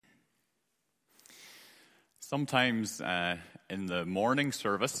Sometimes in the morning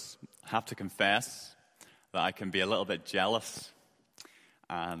service, I have to confess that I can be a little bit jealous.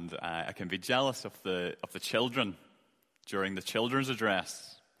 And I can be jealous of the children during the children's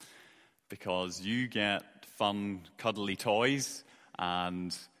address, because you get fun, cuddly toys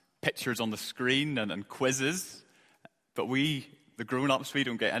and pictures on the screen and quizzes. But we, the grown-ups, we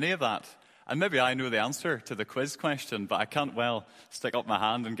don't get any of that. And maybe I know the answer to the quiz question, but I can't well stick up my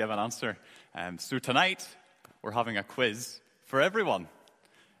hand and give an answer. So tonight, we're having a quiz for everyone.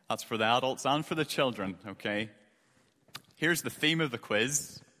 That's for the adults and for the children, okay? Here's the theme of the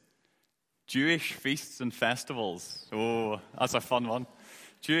quiz: Jewish feasts and festivals. Oh, that's a fun one.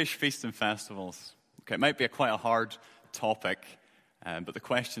 Jewish feasts and festivals. Okay, it might be quite a hard topic, but the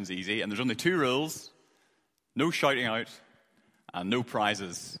question's easy. And there's only 2 rules: no shouting out and no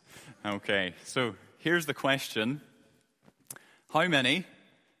prizes. Okay, so here's the question. How many,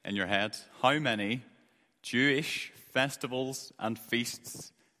 in your head, how many Jewish festivals and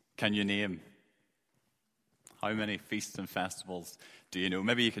feasts can you name? How many feasts and festivals do you know?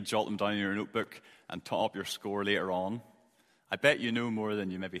 Maybe you could jot them down in your notebook and tot up your score later on. I bet you know more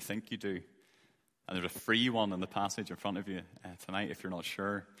than you maybe think you do. And there's a free one in the passage in front of you tonight if you're not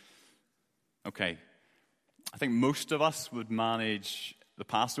sure. Okay. I think most of us would manage the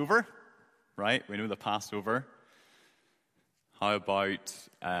Passover, right? We know the Passover. How about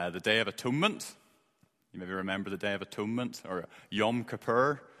the Day of Atonement? You maybe remember the Day of Atonement, or Yom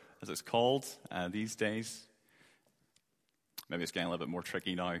Kippur, as it's called these days. Maybe it's getting a little bit more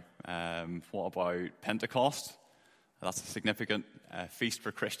tricky now. What about Pentecost? That's a significant feast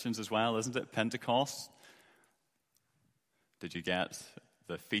for Christians as well, isn't it? Pentecost. Did you get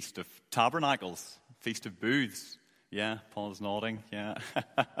the Feast of Tabernacles? Feast of Booths? Yeah, Paul's nodding, yeah.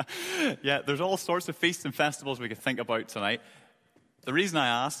 Yeah, there's all sorts of feasts and festivals we could think about tonight. The reason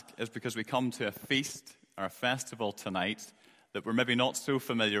I ask is because we come to a feast or a festival tonight that we're maybe not so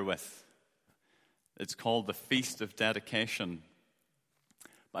familiar with. It's called the Feast of Dedication.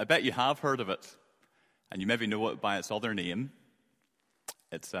 But I bet you have heard of it, and you maybe know it by its other name.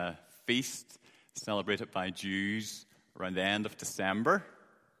 It's a feast celebrated by Jews around the end of December,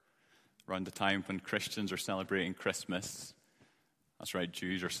 around the time when Christians are celebrating Christmas. That's right,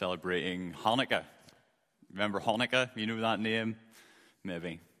 Jews are celebrating Hanukkah. Remember Hanukkah? You know that name?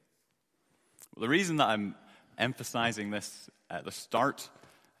 Maybe. Well, the reason that I'm emphasizing this at the start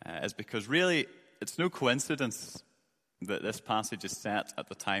is because really it's no coincidence that this passage is set at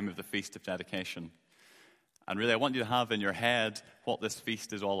the time of the Feast of Dedication. And really I want you to have in your head what this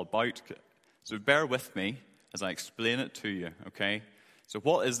feast is all about. So bear with me as I explain it to you, okay? So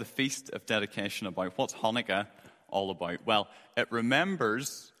what is the Feast of Dedication about? What's Hanukkah all about? Well, it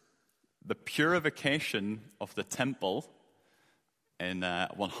remembers the purification of the temple in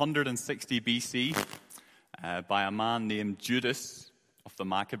 160 BC by a man named Judas of the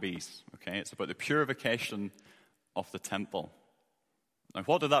Maccabees. Okay, it's about the purification of the temple. Now,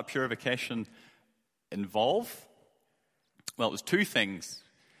 what did that purification involve? Well, it was 2 things.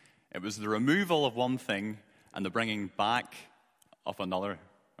 It was the removal of one thing and the bringing back of another.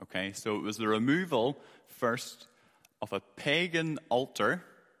 Okay, so it was the removal first of a pagan altar,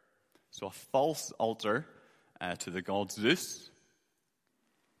 so a false altar to the god Zeus.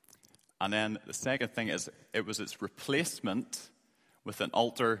 And then the second thing is it was its replacement with an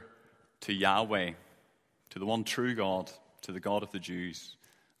altar to Yahweh, to the one true God, to the God of the Jews.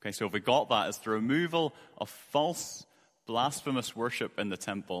 Okay, so if we got that, it's the removal of false, blasphemous worship in the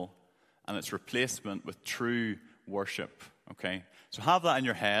temple and its replacement with true worship. Okay, so have that in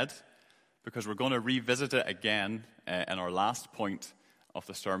your head, because we're going to revisit it again in our last point of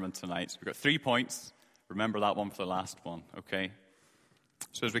the sermon tonight. So we've got 3 points. Remember that one for the last one, okay?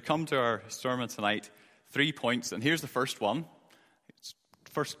 So as we come to our sermon tonight, 3 points, and here's the first one. It's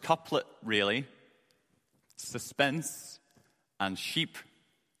first couplet, really. Suspense and sheep.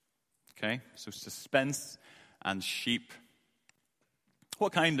 Okay, so suspense and sheep.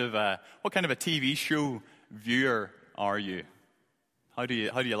 What kind of a TV show viewer are you? How do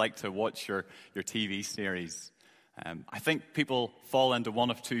you like to watch your TV series? I think people fall into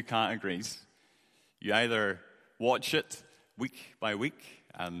one of 2 categories. You either watch it week by week,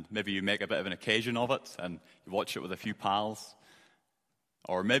 and maybe you make a bit of an occasion of it, and you watch it with a few pals.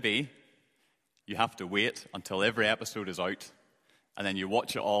 Or maybe you have to wait until every episode is out, and then you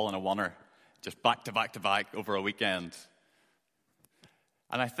watch it all in a oneer, just back to back to back over a weekend.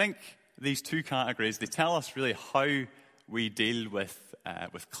 And I think these 2 categories, they tell us really how we deal with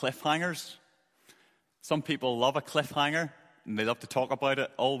cliffhangers. Some people love a cliffhanger, and they love to talk about it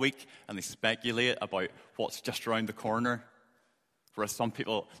all week, and they speculate about what's just around the corner. Whereas some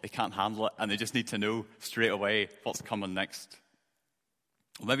people, they can't handle it and they just need to know straight away what's coming next.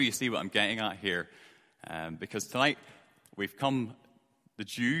 Well, maybe you see what I'm getting at here. Because tonight the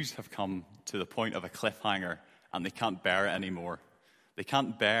Jews have come to the point of a cliffhanger and they can't bear it anymore. They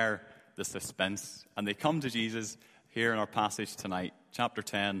can't bear the suspense. And they come to Jesus here in our passage tonight, chapter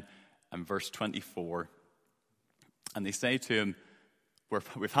 10 and verse 24. And they say to him,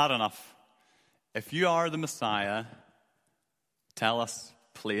 we've had enough. If you are the Messiah, tell us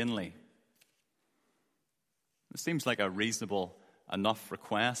plainly. It seems like a reasonable enough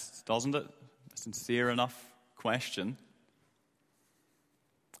request, doesn't it? A sincere enough question.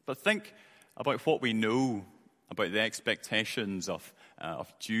 But think about what we know about the expectations of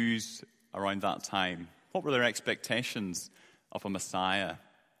Jews around that time. What were their expectations of a Messiah?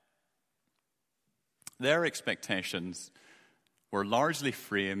 Their expectations were largely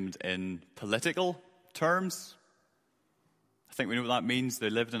framed in political terms. I think we know what that means. They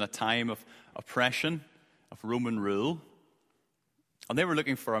lived in a time of oppression, of Roman rule. And they were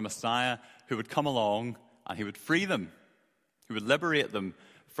looking for a Messiah who would come along and he would free them, who would liberate them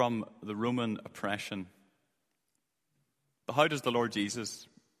from the Roman oppression. But how does the Lord Jesus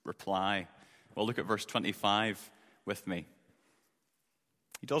reply? Well, look at verse 25 with me.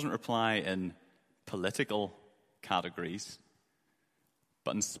 He doesn't reply in political categories,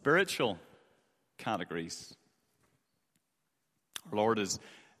 but in spiritual categories. Our Lord is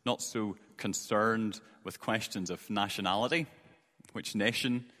not so concerned with questions of nationality, which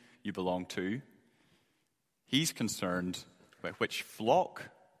nation you belong to. He's concerned about which flock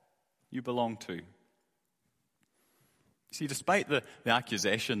you belong to. You see, despite the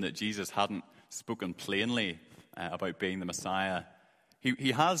accusation that Jesus hadn't spoken plainly about being the Messiah,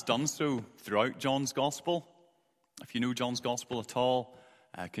 he has done so throughout John's Gospel. If you know John's Gospel at all,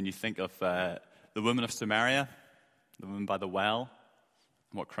 can you think of the woman of Samaria, the woman by the well,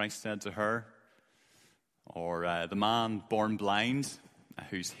 and what Christ said to her? Or the man born blind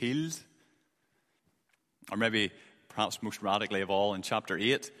who's healed? Or maybe, perhaps most radically of all, in chapter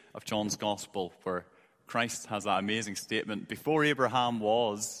 8 of John's Gospel, where Christ has that amazing statement, before Abraham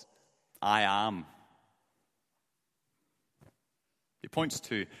was, I am. He points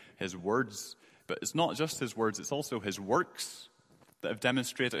to his words, but it's not just his words, it's also his works that have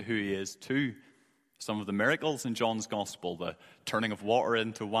demonstrated who he is too. Some of the miracles in John's Gospel, the turning of water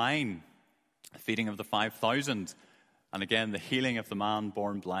into wine, the feeding of the 5,000, and again, the healing of the man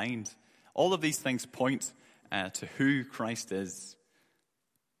born blind. All of these things point to who Christ is,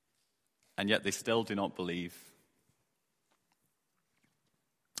 and yet they still do not believe.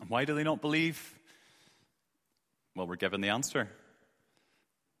 And why do they not believe? Well, we're given the answer.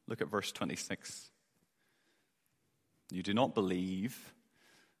 Look at verse 26. You do not believe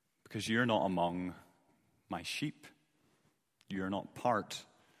because you're not among my sheep. You're not part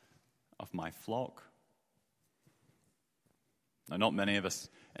of my flock. Now, not many of us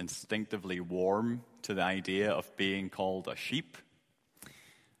instinctively warm to the idea of being called a sheep. It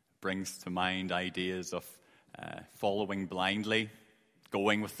brings to mind ideas of following blindly,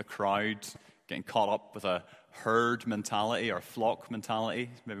 going with the crowd, getting caught up with a herd mentality or flock mentality,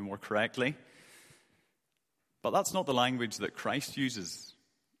 maybe more correctly. But that's not the language that Christ uses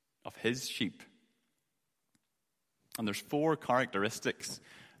of his sheep. And there's 4 characteristics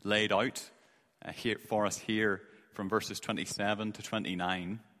laid out here for us here from verses 27 to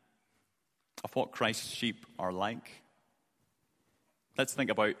 29 of what Christ's sheep are like. Let's think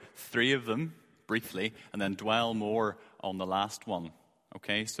about 3 of them briefly and then dwell more on the last one.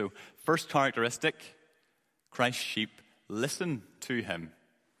 Okay, so first characteristic, Christ's sheep listen to him.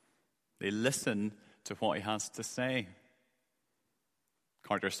 They listen to what he has to say.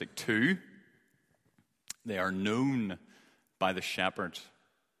 Characteristic 2, they are known by the shepherd.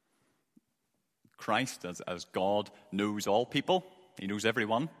 Christ, as God, knows all people. He knows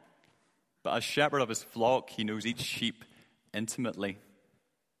everyone. But as shepherd of his flock, he knows each sheep intimately.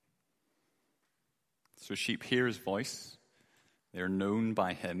 So sheep hear his voice. They are known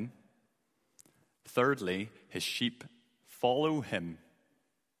by him. Thirdly, his sheep follow him.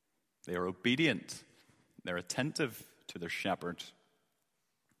 They are obedient. They're attentive to their shepherd.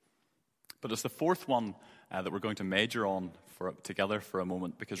 But it's the 4th one that we're going to major on together for a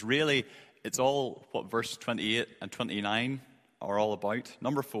moment, because really it's all what verse 28 and 29 are all about.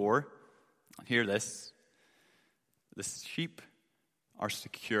 Number 4, and hear this: the sheep are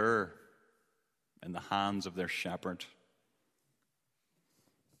secure in the hands of their shepherd.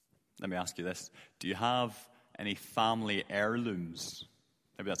 Let me ask you this. Do you have any family heirlooms?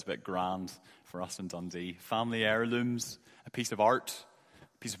 Maybe that's a bit grand for us in Dundee. Family heirlooms, a piece of art,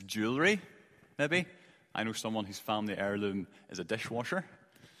 a piece of jewellery, maybe, I know someone whose family heirloom is a dishwasher.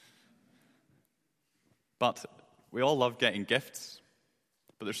 But we all love getting gifts.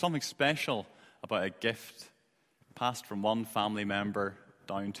 But there's something special about a gift passed from one family member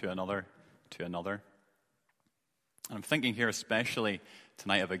down to another to another. And I'm thinking here especially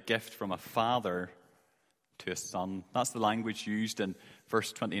tonight of a gift from a father to a son. That's the language used in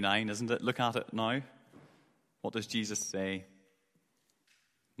verse 29, isn't it? Look at it now. What does Jesus say?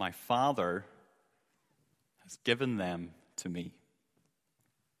 My Father has given them to me.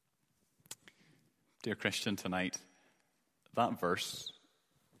 Dear Christian, tonight, that verse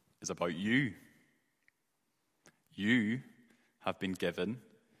is about you. You have been given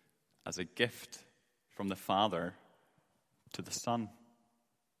as a gift from the Father to the Son.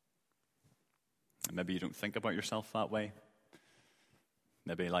 And maybe you don't think about yourself that way.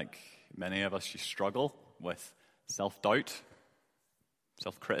 Maybe, like many of us, you struggle with self-doubt,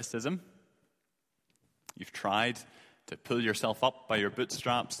 self-criticism. You've tried to pull yourself up by your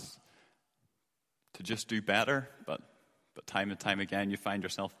bootstraps to just do better, but time and time again you find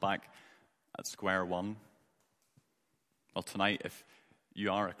yourself back at square one. Well, tonight, if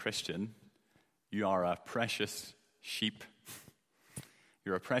you are a Christian, you are a precious sheep.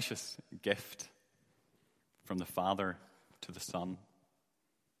 You're a precious gift from the Father to the Son.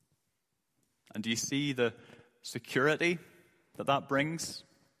 And do you see the security that brings?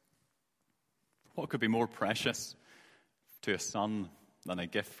 What could be more precious to a son than a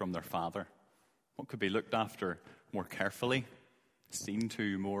gift from their father? What could be looked after more carefully, seen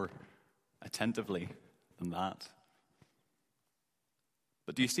to more attentively than that?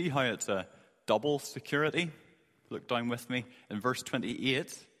 But do you see how it's a double security? Look down with me. In verse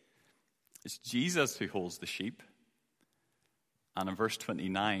 28, it's Jesus who holds the sheep. And in verse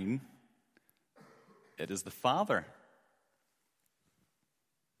 29, it is the Father.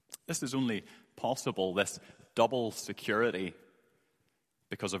 This is only possible, this double security,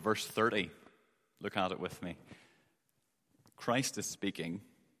 because of verse 30. Look at it with me. Christ is speaking,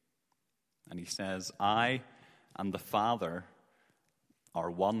 and he says, I and the Father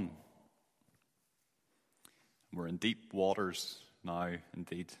are one. We're in deep waters now,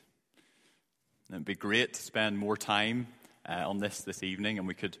 indeed. And it'd be great to spend more time on this evening, and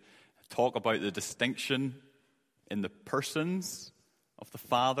we could talk about the distinction in the persons of the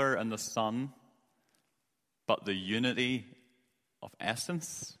Father and the Son, but the unity of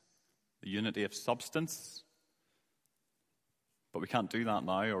essence, the unity of substance. But we can't do that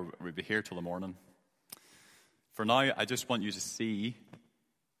now, or we'll be here till the morning. For now, I just want you to see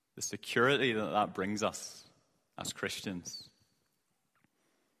the security that brings us as Christians.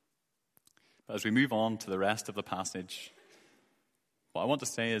 But as we move on to the rest of the passage, what I want to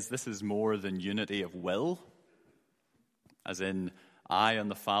say is this is more than unity of will, as in I and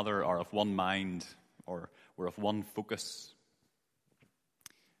the Father are of one mind, or we're of one focus.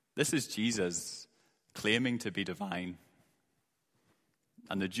 This is Jesus claiming to be divine.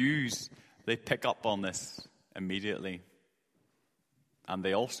 And the Jews, they pick up on this immediately. And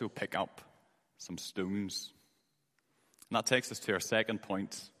they also pick up some stones. And that takes us to our second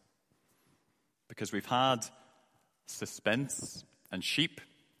point. Because we've had suspense and sheep,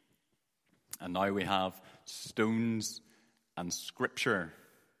 and now we have stones and Scripture.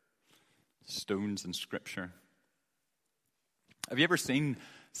 Stones and Scripture. Have you ever seen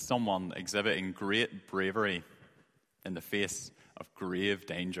someone exhibiting great bravery in the face of grave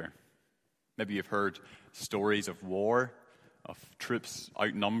danger? Maybe you've heard stories of war, of troops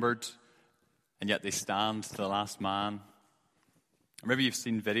outnumbered, and yet they stand to the last man. Or maybe you've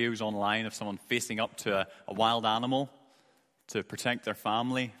seen videos online of someone facing up to a wild animal to protect their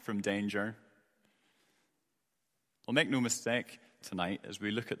family from danger. Well, make no mistake tonight as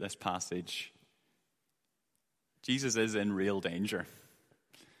we look at this passage, Jesus is in real danger.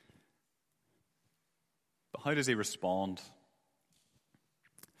 But how does he respond?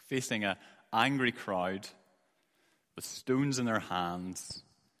 Facing an angry crowd with stones in their hands,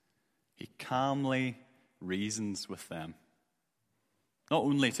 he calmly reasons with them. Not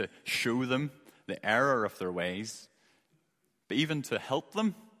only to show them the error of their ways, but even to help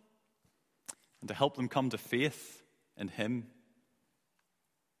them and to help them come to faith in him.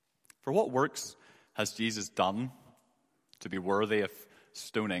 For what works has Jesus done to be worthy of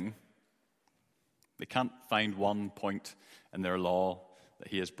stoning? They can't find one point in their law that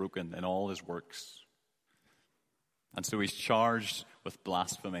he has broken in all his works. And so he's charged with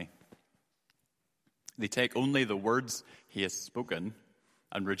blasphemy. They take only the words he has spoken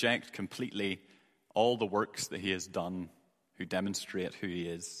and reject completely all the works that he has done who demonstrate who he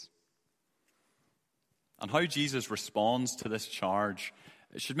is. And how Jesus responds to this charge,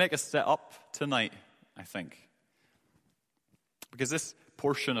 it should make us sit up tonight I think. Because this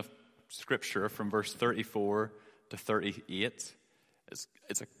portion of Scripture from verse 34 to 38,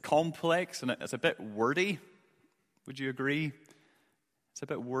 it's a complex and it's a bit wordy. Would you agree? It's a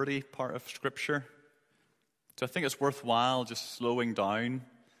bit wordy part of Scripture. So I think it's worthwhile just slowing down,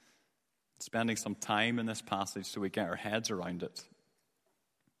 spending some time in this passage so we get our heads around it.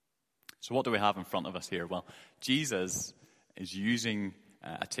 So what do we have in front of us here? Well, Jesus is using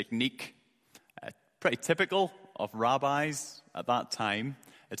a technique pretty typical of rabbis at that time.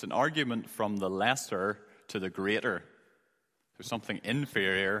 It's an argument from the lesser to the greater. So something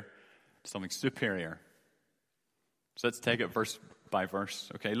inferior to something superior. So let's take it verse by verse.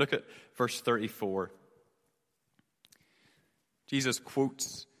 Okay, look at verse 34. Jesus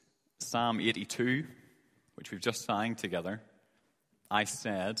quotes Psalm 82, which we've just sang together. I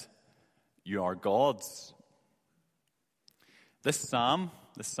said, "You are gods." This psalm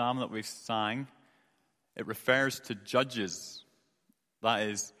that we've sang, it refers to judges, that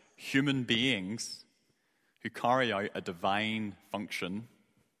is, human beings who carry out a divine function,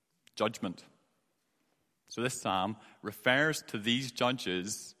 judgment. So this psalm refers to these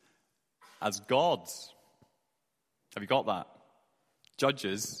judges as gods. Have you got that?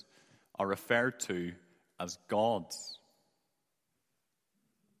 Judges are referred to as gods.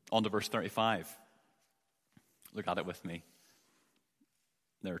 On to verse 35. Look at it with me.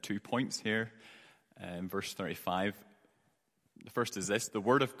 There are 2 points here in verse 35. The first is this: the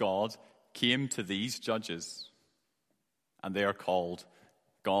word of God came to these judges, and they are called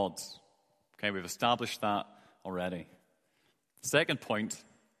gods. Okay, we've established that already. The second point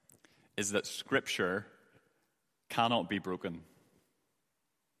is that Scripture cannot be broken.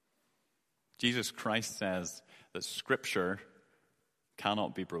 Jesus Christ says that Scripture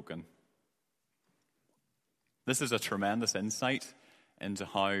cannot be broken. This is a tremendous insight into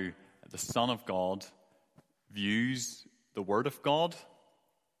how the Son of God views the Word of God.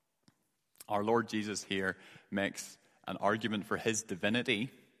 Our Lord Jesus here makes an argument for his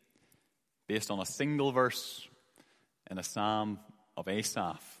divinity based on a single verse in a psalm of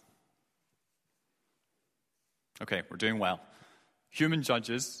Asaph. Okay, we're doing well. Human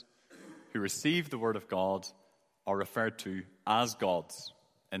judges who receive the Word of God are referred to as gods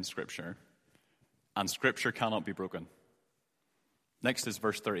in Scripture, and Scripture cannot be broken. Next is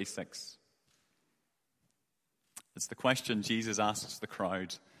verse 36. It's the question Jesus asks the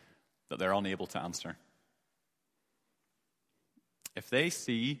crowd that they're unable to answer. If they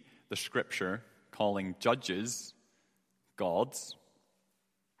see the Scripture calling judges gods,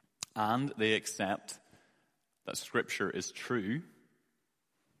 and they accept that Scripture is true,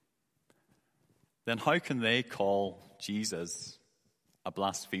 then how can they call Jesus a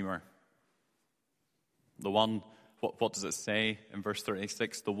blasphemer? The one, what does it say in verse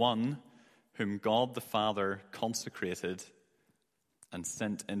 36? The one whom God the Father consecrated and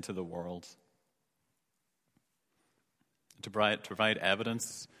sent into the world. To provide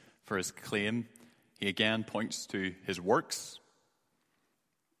evidence for his claim, he again points to his works,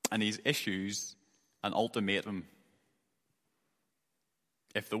 and he issues an ultimatum.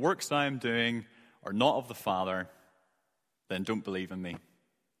 If the works I am doing are not of the Father, then don't believe in me.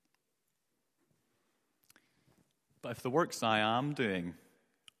 But if the works I am doing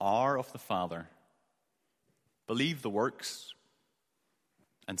are of the Father, believe the works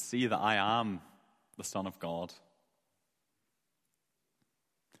and see that I am the Son of God.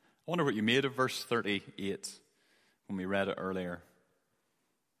 I wonder what you made of verse 38 when we read it earlier.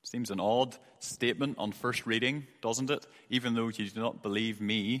 Seems an odd statement on first reading, doesn't it? Even though you do not believe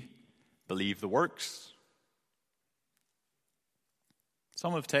me, believe the works.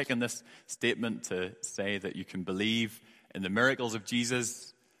 Some have taken this statement to say that you can believe in the miracles of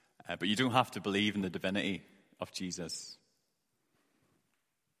Jesus, but you don't have to believe in the divinity of Jesus.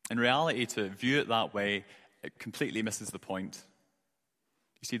 In reality, to view it that way, it completely misses the point.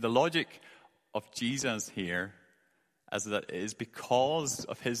 You see, the logic of Jesus here is that it is because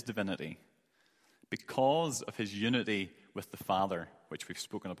of his divinity, because of his unity with the Father, which we've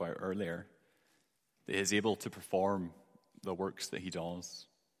spoken about earlier, that he is able to perform the works that he does.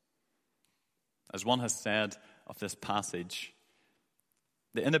 As one has said of this passage,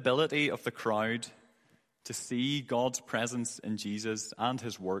 the inability of the crowd to see God's presence in Jesus and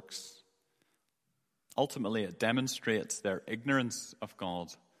his works, ultimately it demonstrates their ignorance of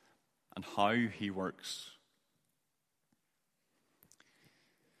God and how he works.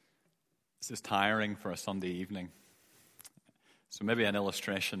 This is tiring for a Sunday evening, so maybe an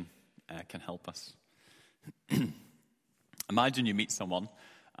illustration can help us. Imagine you meet someone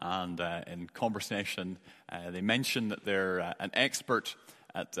and in conversation they mention that they're an expert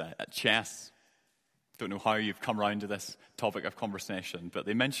at chess. Don't know how you've come around to this topic of conversation, but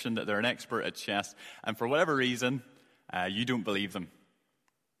they mentioned that they're an expert at chess, and for whatever reason, you don't believe them.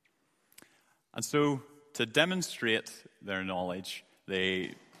 And so, to demonstrate their knowledge,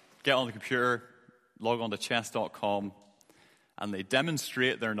 they get on the computer, log on to chess.com, and they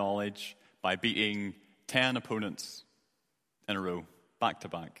demonstrate their knowledge by beating 10 opponents in a row, back to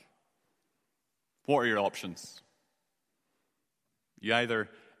back. What are your options? You either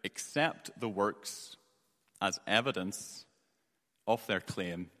accept the works as evidence of their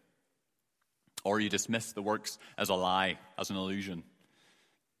claim, or you dismiss the works as a lie, as an illusion,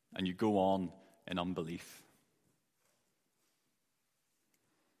 and you go on in unbelief.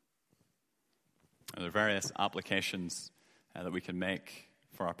 And there are various applications that we can make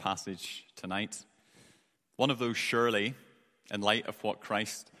for our passage tonight. One of those, surely, in light of what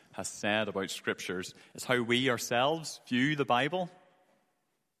Christ has said about Scriptures, is how we ourselves view the Bible.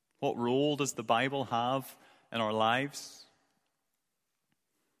 What role does the Bible have in our lives?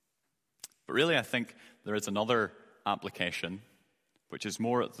 But really, I think there is another application, which is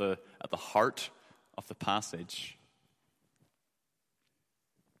more at the heart of the passage.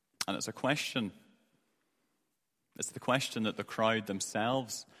 And it's a question. It's the question that the crowd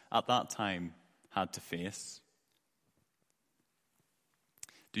themselves at that time had to face.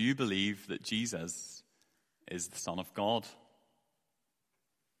 Do you believe that Jesus is the Son of God?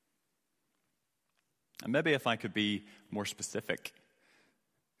 And maybe if I could be more specific,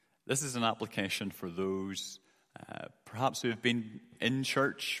 this is an application for those perhaps who have been in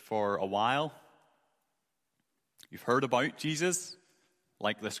church for a while. You've heard about Jesus,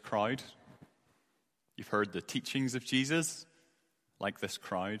 like this crowd. You've heard the teachings of Jesus, like this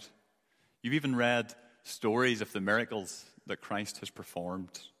crowd. You've even read stories of the miracles that Christ has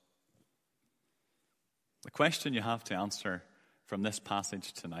performed. The question you have to answer from this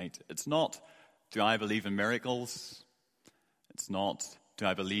passage tonight, it's not, do I believe in miracles? It's not, do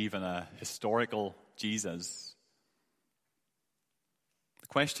I believe in a historical Jesus? The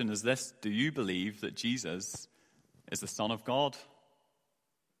question is this: do you believe that Jesus is the Son of God?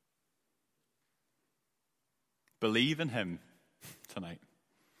 Believe in him tonight.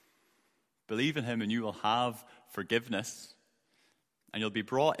 Believe in him and you will have forgiveness, and you'll be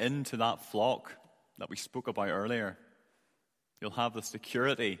brought into that flock that we spoke about earlier. You'll have the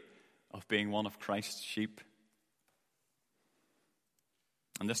security of being one of Christ's sheep.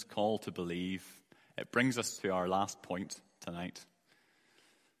 And this call to believe, it brings us to our last point tonight.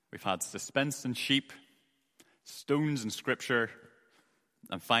 We've had suspense and sheep, stones and scripture,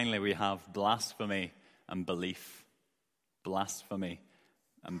 and finally we have blasphemy and belief. Blasphemy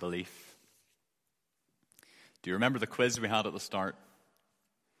and belief. Do you remember the quiz we had at the start?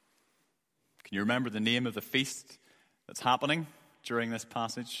 Can you remember the name of the feast that's happening during this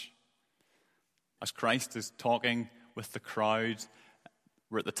passage? As Christ is talking with the crowd,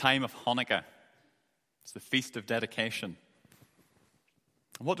 we're at the time of Hanukkah. It's the Feast of Dedication.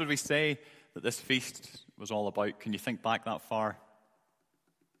 And what did we say that this feast was all about? Can you think back that far?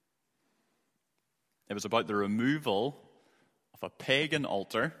 It was about the removal of a pagan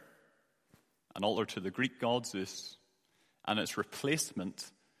altar, an altar to the Greek god Zeus, and its replacement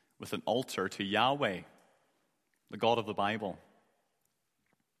with an altar to Yahweh, the God of the Bible.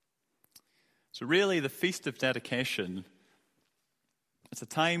 So really, the Feast of Dedication, it's a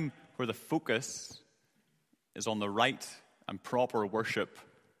time where the focus is on the right and proper worship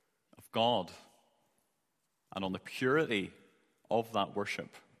of God and on the purity of that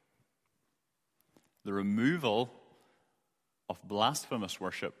worship. The removal of blasphemous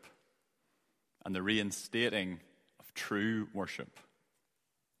worship and the reinstating of true worship.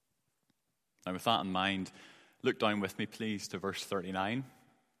 Now, with that in mind, look down with me, please, to verse 39.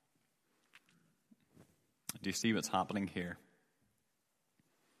 Do you see what's happening here?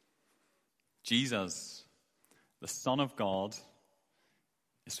 Jesus, the Son of God,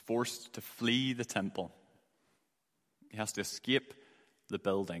 is forced to flee the temple. He has to escape the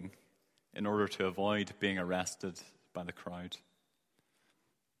building in order to avoid being arrested by the crowd.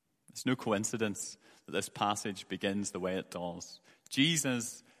 It's no coincidence that this passage begins the way it does.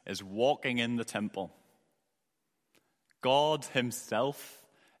 Jesus is walking in the temple. God himself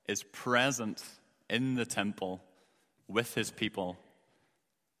is present in the temple with his people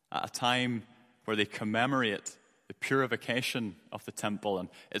at a time where they commemorate the purification of the temple and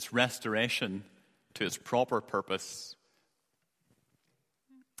its restoration to its proper purpose.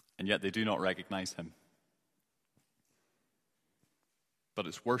 And yet they do not recognize him. But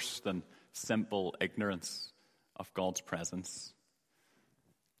it's worse than simple ignorance of God's presence.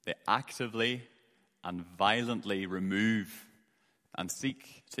 They actively and violently remove and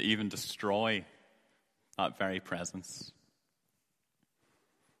seek to even destroy that very presence.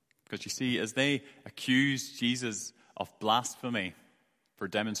 Because you see, as they accuse Jesus of blasphemy for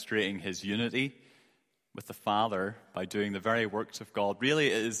demonstrating his unity with the Father by doing the very works of God, really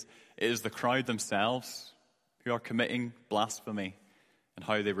it is the crowd themselves who are committing blasphemy and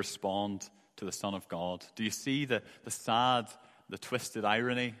how they respond to the Son of God. Do you see the sad, the twisted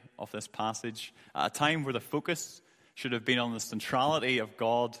irony of this passage? At a time where the focus should have been on the centrality of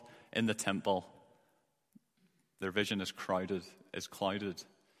God in the temple, their vision is clouded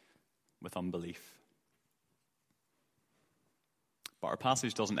with unbelief. But our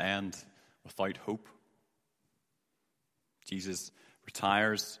passage doesn't end without hope. Jesus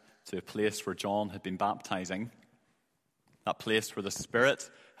retires to a place where John had been baptizing, that place where the Spirit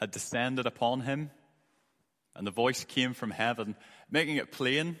had descended upon him, and the voice came from heaven, making it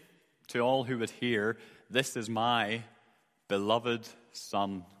plain to all who would hear, "This is my beloved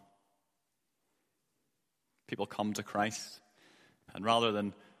Son." People come to Christ, and rather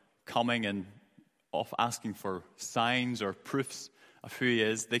than coming and asking for signs or proofs of who he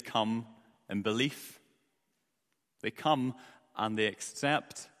is, they come in belief. They come and they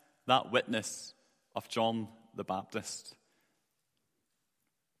accept that witness of John the Baptist.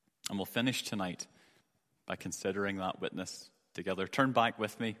 And we'll finish tonight by considering that witness together. Turn back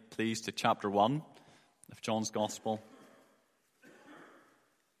with me, please, to chapter 1 of John's Gospel.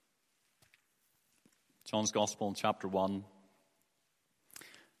 John's Gospel in chapter 1.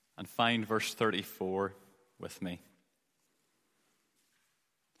 And find verse 34 with me.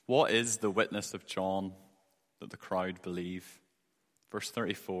 What is the witness of John that the crowd believe? Verse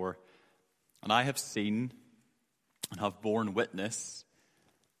 34. And I have seen and have borne witness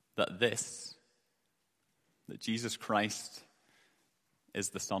that Jesus Christ is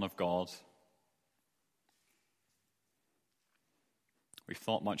the Son of God. We've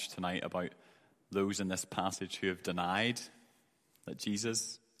thought much tonight about those in this passage who have denied that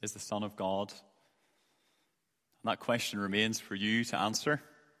Jesus is the Son of God. And that question remains for you to answer,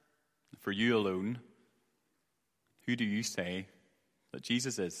 for you alone. Who do you say that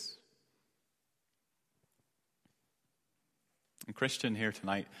Jesus is? And Christian here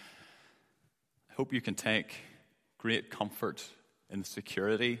tonight, I hope you can take great comfort in the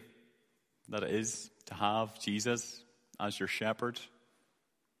security that it is to have Jesus as your shepherd.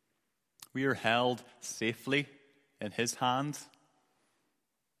 We are held safely in his hand,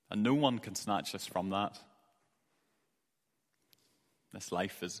 and no one can snatch us from that. This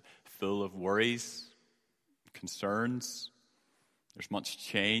life is full of worries, concerns. There's much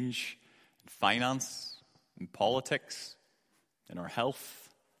change in finance, in politics, in our health,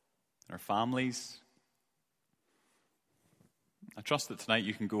 in our families. I trust that tonight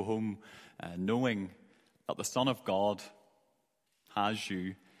you can go home knowing that the Son of God has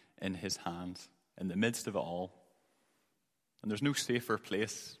you in his hand in the midst of it all. And there's no safer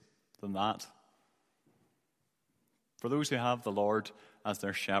place than that. For those who have the Lord as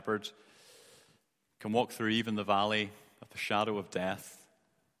their shepherd, can walk through even the valley of the shadow of death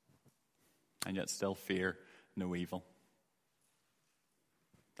and yet still fear no evil.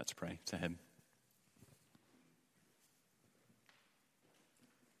 Let's pray to him.